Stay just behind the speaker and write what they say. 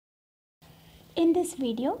in this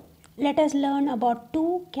video, let us learn about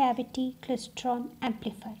two-cavity klystron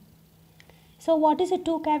amplifier. So what is a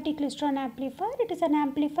two-cavity klystron amplifier? It is an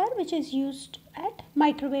amplifier which is used at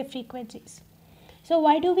microwave frequencies. So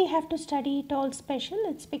why do we have to study it all special?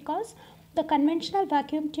 It's because the conventional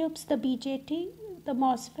vacuum tubes, the BJT, the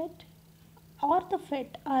MOSFET or the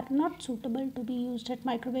FET are not suitable to be used at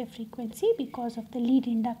microwave frequency because of the lead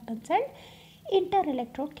inductance and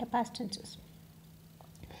inter-electrode capacitances.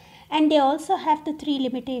 And they also have the three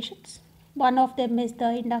limitations. One of them is the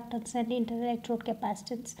inductance and inter-electrode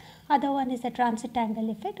capacitance. Other one is the transit angle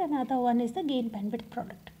effect, and other one is the gain bandwidth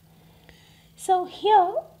product. So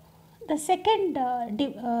here the second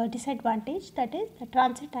disadvantage, that is the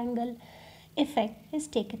transit angle effect, is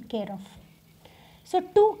taken care of. So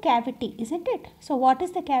two cavity, isn't it? So what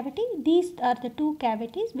is the cavity? These are the two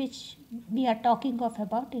cavities which we are talking of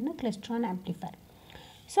about in a klystron amplifier.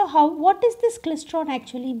 So what does this klystron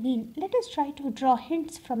actually mean? Let us try to draw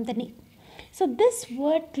hints from the name. So this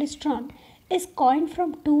word klystron is coined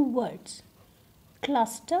from two words,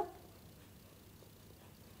 cluster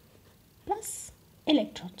plus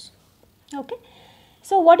electrons. Okay.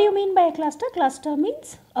 So what do you mean by a cluster? Cluster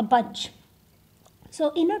means a bunch.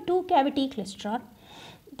 So in a two cavity klystron,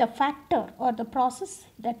 the factor or the process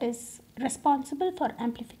that is responsible for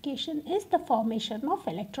amplification is the formation of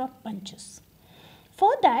electron bunches.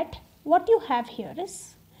 For that, what you have here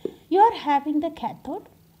is, you are having the cathode,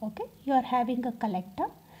 okay, you are having a collector.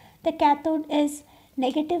 The cathode is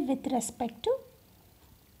negative with respect to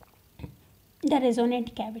the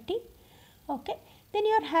resonant cavity, okay. Then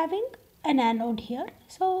you are having an anode here.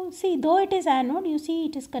 So see, though it is anode, you see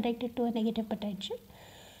it is connected to a negative potential.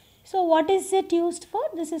 So what is it used for?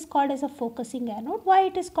 This is called as a focusing anode. Why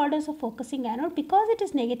it is called as a focusing anode? Because it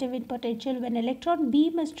is negative in potential when electron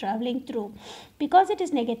beam is traveling through. Because it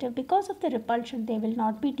is negative, because of the repulsion, they will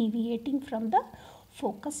not be deviating from the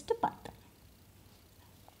focused path.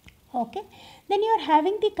 Okay. Then you are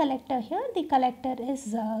having the collector here. The collector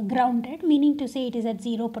is grounded, meaning to say it is at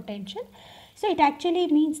zero potential. So it actually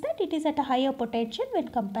means that it is at a higher potential when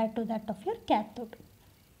compared to that of your cathode.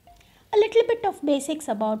 A little bit of basics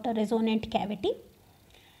about a resonant cavity.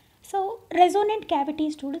 So resonant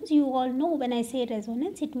cavity, students, you all know when I say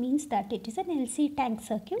resonance, it means that it is an LC tank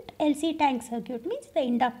circuit. LC tank circuit means the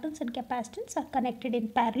inductance and capacitance are connected in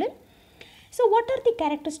parallel. So what are the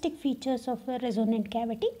characteristic features of a resonant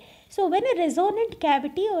cavity? So when a resonant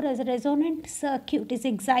cavity or a resonant circuit is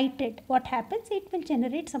excited, what happens? It will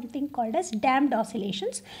generate something called as damped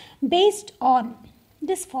oscillations based on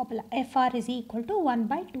this formula, Fr is equal to 1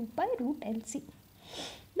 by 2 pi root Lc.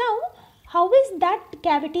 Now, how is that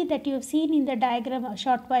cavity that you have seen in the diagram a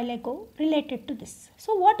short while ago related to this?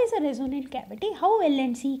 So, what is a resonant cavity? How L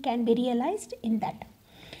and C can be realized in that?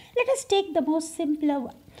 Let us take the most simpler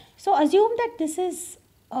one. So, assume that this is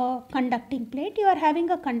a conducting plate. You are having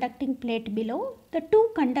a conducting plate below. The two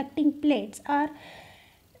conducting plates are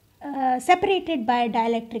separated by a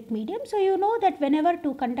dielectric medium. So you know that whenever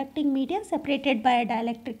two conducting media separated by a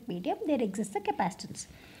dielectric medium, there exists a capacitance.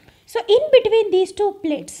 So in between these two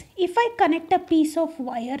plates, if I connect a piece of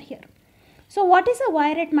wire here, so what is a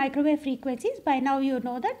wire at microwave frequencies? By now you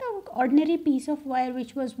know that an ordinary piece of wire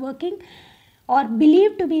which was working or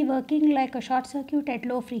believed to be working like a short circuit at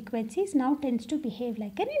low frequencies now tends to behave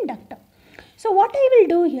like an inductor. So what I will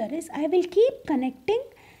do here is I will keep connecting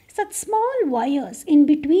such small wires in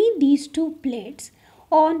between these two plates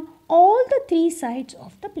on all the three sides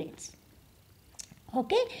of the plates.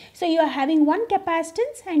 Okay, so you are having one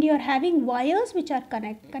capacitance and you are having wires which are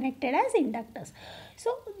connected as inductors.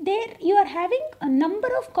 So there you are having a number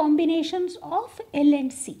of combinations of L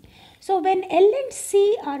and C. So when L and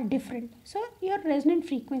C are different, so your resonant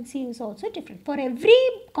frequency is also different. For every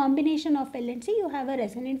combination of L and C, you have a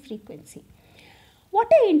resonant frequency. What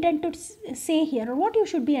I intend to say here, or what you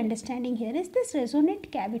should be understanding here, is this resonant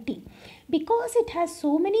cavity. Because it has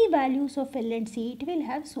so many values of L and C, it will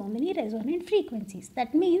have so many resonant frequencies.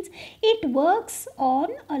 That means it works on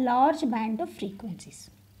a large band of frequencies.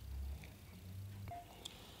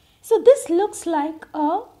 So this looks like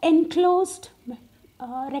a enclosed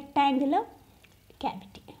rectangular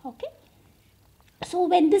cavity. Okay. So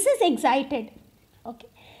when this is excited, okay,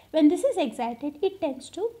 when this is excited, it tends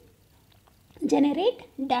to generate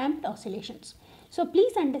damped oscillations. So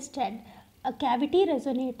please understand, a cavity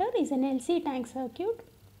resonator is an LC tank circuit,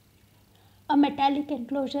 a metallic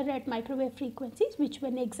enclosure at microwave frequencies which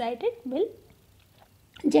when excited will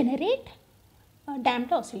generate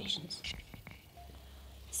damped oscillations.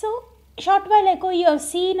 So short while ago you have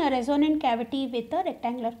seen a resonant cavity with a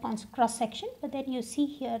rectangular cross section, but then you see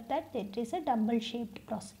here that there is a dumbbell shaped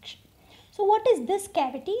cross section. So what is this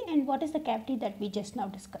cavity and what is the cavity that we just now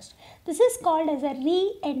discussed? This is called as a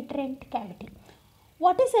re-entrant cavity.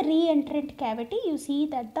 What is a re-entrant cavity? You see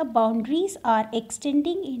that the boundaries are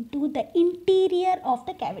extending into the interior of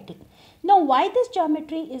the cavity. Now why this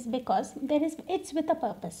geometry is because it's with a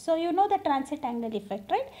purpose. So you know the transit angle effect,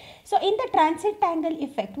 right? So in the transit angle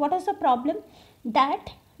effect, what is the problem? That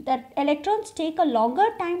the electrons take a longer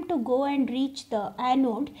time to go and reach the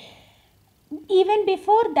anode. Even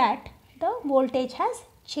before that, the voltage has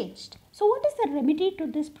changed. So what is the remedy to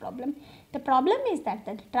this problem? The problem is that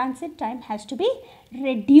the transit time has to be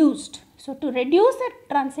reduced. So to reduce the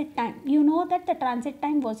transit time, you know that the transit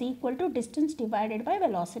time was equal to distance divided by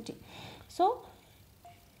velocity. So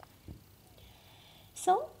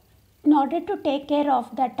in order to take care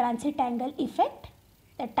of the transit angle effect,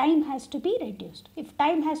 the time has to be reduced. If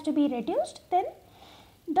time has to be reduced, then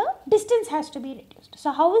the distance has to be reduced.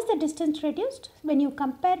 So how is the distance reduced? When you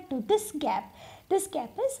compare to this gap is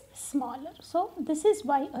smaller. So this is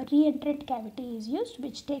why a re-entrant cavity is used,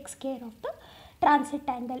 which takes care of the transit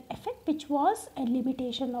angle effect, which was a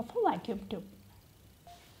limitation of a vacuum tube.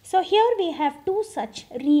 So here we have two such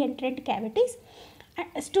re-entrant cavities.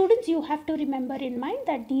 Students, you have to remember in mind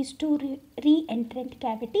that these two re-entrant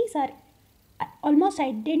cavities are almost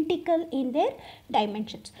identical in their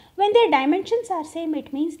dimensions. When their dimensions are same,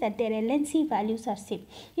 it means that their LNC values are same.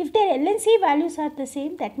 If their LNC values are the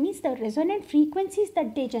same, that means the resonant frequencies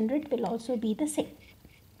that they generate will also be the same.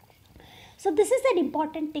 So this is an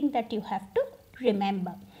important thing that you have to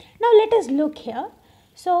remember. Now let us look here.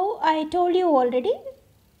 So I told you already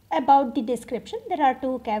about the description. There are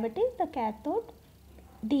two cavities, the cathode,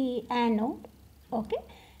 the anode, okay,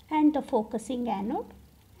 and the focusing anode.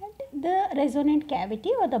 The resonant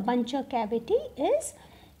cavity or the buncher cavity is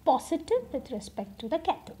positive with respect to the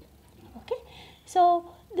cathode. Okay.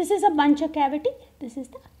 So this is a buncher cavity, this is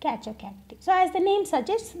the catcher cavity. So as the name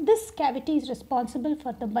suggests, this cavity is responsible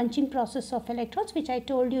for the bunching process of electrons, which I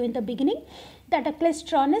told you in the beginning that a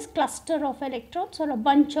klystron is cluster of electrons or a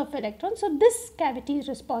bunch of electrons. So this cavity is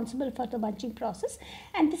responsible for the bunching process,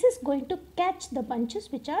 and this is going to catch the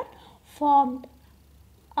bunches which are formed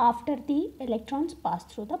after the electrons pass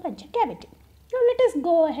through the buncher cavity. Now let us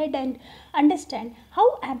go ahead and understand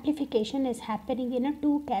how amplification is happening in a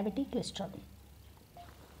two cavity klystron.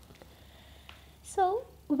 So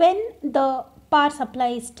when the power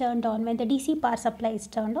supply is turned on, when the DC power supply is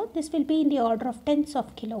turned on, this will be in the order of tens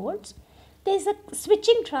of kilovolts. There is a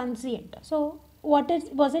switching transient. So what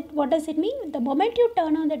does it mean? The moment you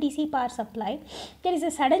turn on the DC power supply, there is a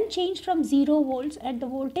sudden change from 0 volts and the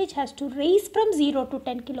voltage has to raise from 0 to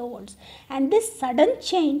 10 kilovolts. And this sudden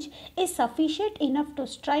change is sufficient enough to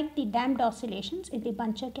strike the damped oscillations in the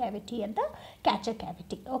buncher cavity and the catcher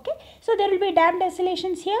cavity. Okay. So there will be damped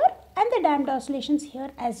oscillations here and the damped oscillations here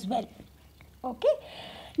as well. Okay.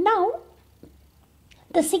 Now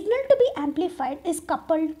the signal to be amplified is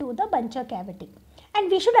coupled to the buncher cavity. And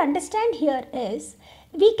we should understand here is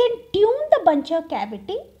we can tune the buncher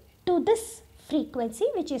cavity to this frequency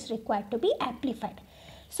which is required to be amplified.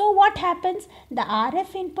 So what happens? The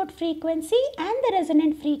RF input frequency and the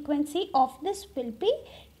resonant frequency of this will be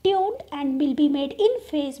tuned and will be made in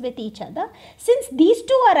phase with each other. Since these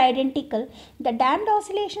two are identical, the damped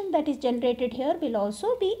oscillation that is generated here will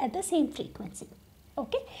also be at the same frequency.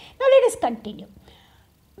 Okay. Now let us continue.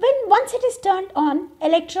 Once it is turned on,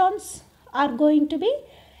 electrons are going to be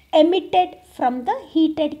emitted from the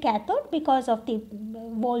heated cathode because of the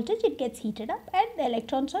voltage. It gets heated up and the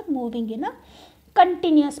electrons are moving in a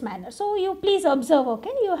continuous manner. So you please observe,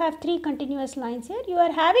 okay, you have three continuous lines here. You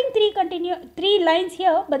are having three lines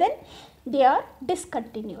here, but then they are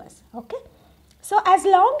discontinuous. Okay. So as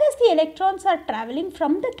long as the electrons are traveling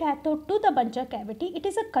from the cathode to the buncher cavity, it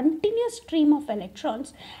is a continuous stream of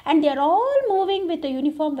electrons and they are all moving with a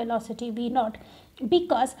uniform velocity V0,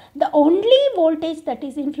 because the only voltage that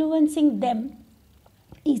is influencing them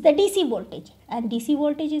is the DC voltage, and DC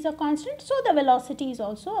voltage is a constant, so the velocity is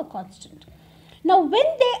also a constant. Now when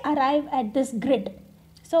they arrive at this grid,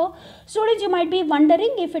 so students, you might be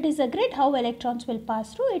wondering, if it is a grid, how electrons will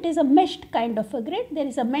pass through. It is a meshed kind of a grid. There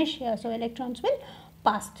is a mesh here, so electrons will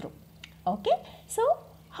pass through. Okay. So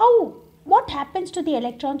what happens to the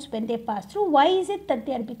electrons when they pass through? Why is it that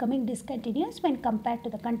they are becoming discontinuous when compared to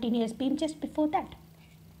the continuous beam just before that?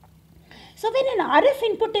 So when an RF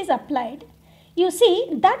input is applied, you see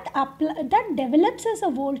that develops as a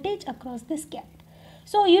voltage across this gap.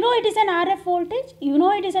 So you know it is an RF voltage, you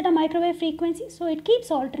know it is at a microwave frequency, so it keeps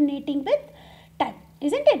alternating with time,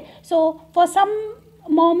 isn't it? So for some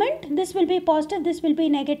moment this will be positive, this will be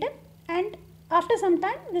negative, and after some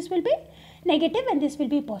time this will be negative and this will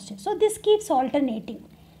be positive. So this keeps alternating.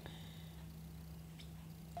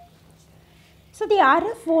 So the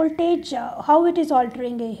RF voltage, how it is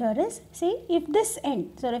altering here is, see, if this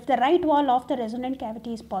end, so if the right wall of the resonant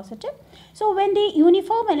cavity is positive, so when the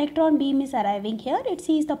uniform electron beam is arriving here, it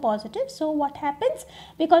sees the positive. So what happens?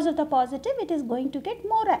 Because of the positive, it is going to get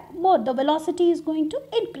more, the velocity is going to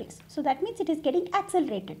increase. So that means it is getting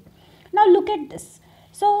accelerated. Now look at this.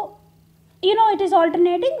 So you know it is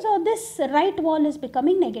alternating, so this right wall is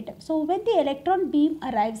becoming negative. So when the electron beam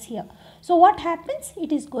arrives here, so what happens?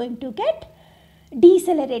 It is going to get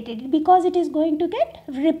decelerated because it is going to get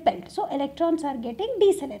repelled. So electrons are getting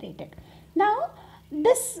decelerated. Now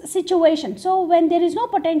this situation, so when there is no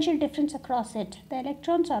potential difference across it, the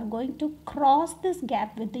electrons are going to cross this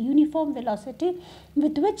gap with the uniform velocity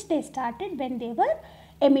with which they started when they were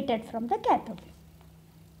emitted from the cathode.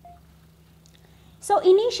 So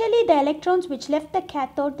initially the electrons which left the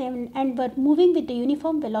cathode and were moving with the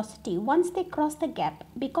uniform velocity, once they cross the gap,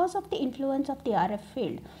 because of the influence of the RF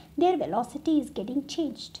field, their velocity is getting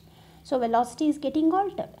changed. So velocity is getting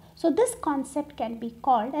altered. So this concept can be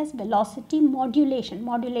called as velocity modulation.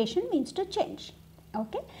 Modulation means to change.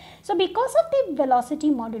 Okay. So because of the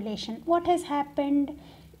velocity modulation, what has happened?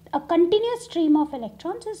 A continuous stream of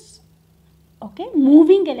electrons is,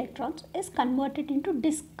 moving electrons is converted into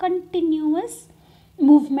discontinuous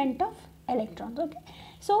movement of electrons. Okay.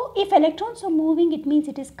 So if electrons are moving, it means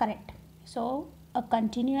it is current. So a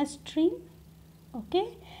continuous stream,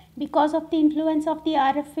 because of the influence of the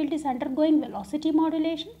RF field, is undergoing velocity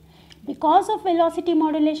modulation. Because of velocity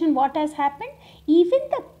modulation, what has happened? Even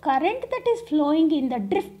the current that is flowing in the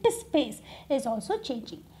drift space is also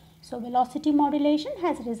changing. So velocity modulation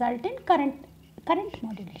has resulted in current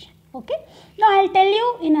modulation. Okay. Now I will tell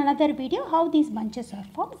you in another video how these bunches are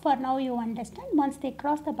formed. For now you understand, once they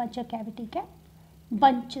cross the buncher cavity gap,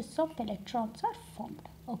 bunches of electrons are formed.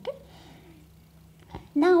 Okay.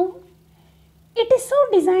 Now it is so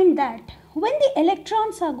designed that when the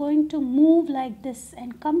electrons are going to move like this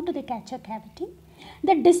and come to the catcher cavity,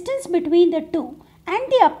 the distance between the two and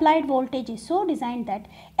the applied voltage is so designed that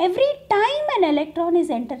every time an electron is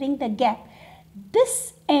entering the gap,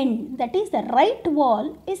 this end, that is the right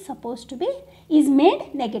wall, is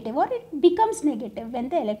made negative, or it becomes negative when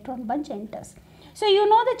the electron bunch enters. So you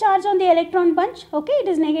know the charge on the electron bunch, it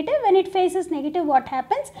is negative. When it faces negative, what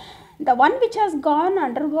happens? The one which has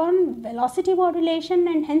undergone velocity modulation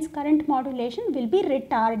and hence current modulation will be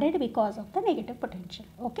retarded because of the negative potential.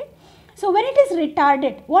 Okay. So when it is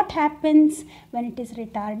retarded, what happens? When it is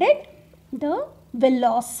retarded, the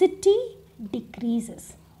velocity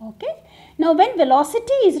decreases. Okay. Now when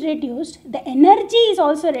velocity is reduced, the energy is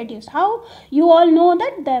also reduced. How? You all know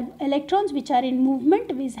that the electrons which are in movement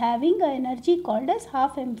is having an energy called as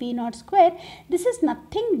half mv0 square. This is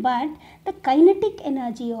nothing but the kinetic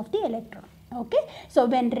energy of the electron. Okay. So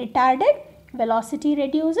when retarded, velocity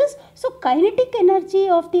reduces. So kinetic energy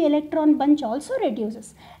of the electron bunch also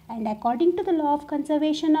reduces. And according to the law of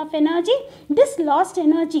conservation of energy, this lost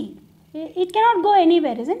energy, it cannot go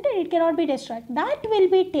anywhere, isn't it? It cannot be destroyed. That will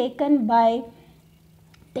be taken by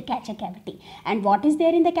the catcher cavity. And what is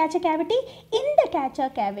there in the catcher cavity? In the catcher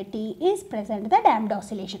cavity is present the damped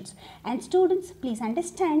oscillations. And students, please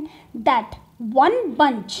understand that one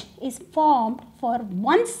bunch is formed for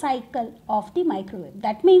one cycle of the microwave.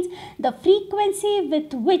 That means the frequency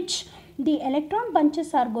with which the electron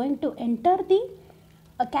bunches are going to enter the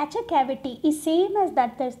catcher cavity is same as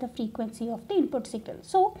that is the frequency of the input signal.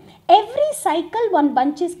 So every cycle one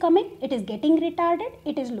bunch is coming, it is getting retarded,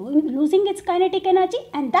 it is losing its kinetic energy,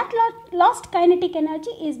 and that lost kinetic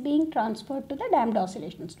energy is being transferred to the damped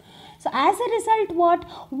oscillations. So as a result,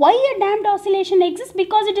 why a damped oscillation exists?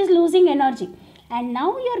 Because it is losing energy. And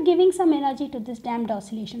now you are giving some energy to this damped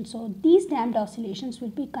oscillation. So these damped oscillations will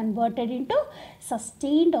be converted into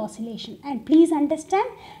sustained oscillation. And please understand,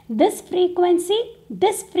 this frequency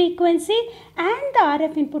and the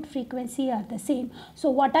RF input frequency are the same. So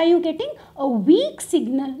what are you getting? A weak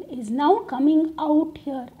signal is now coming out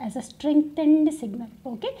here as a strengthened signal.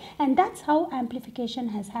 Okay. And that's how amplification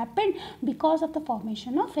has happened because of the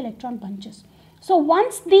formation of electron bunches. So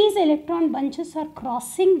once these electron bunches are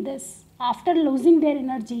crossing this, after losing their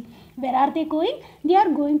energy, where are they going? They are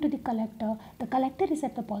going to the collector. The collector is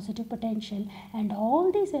at the positive potential, and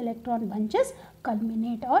all these electron bunches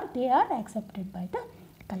culminate, or they are accepted by the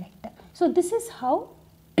collector. So this is how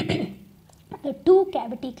the two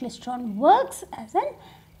cavity klystron works as an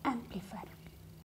amplifier.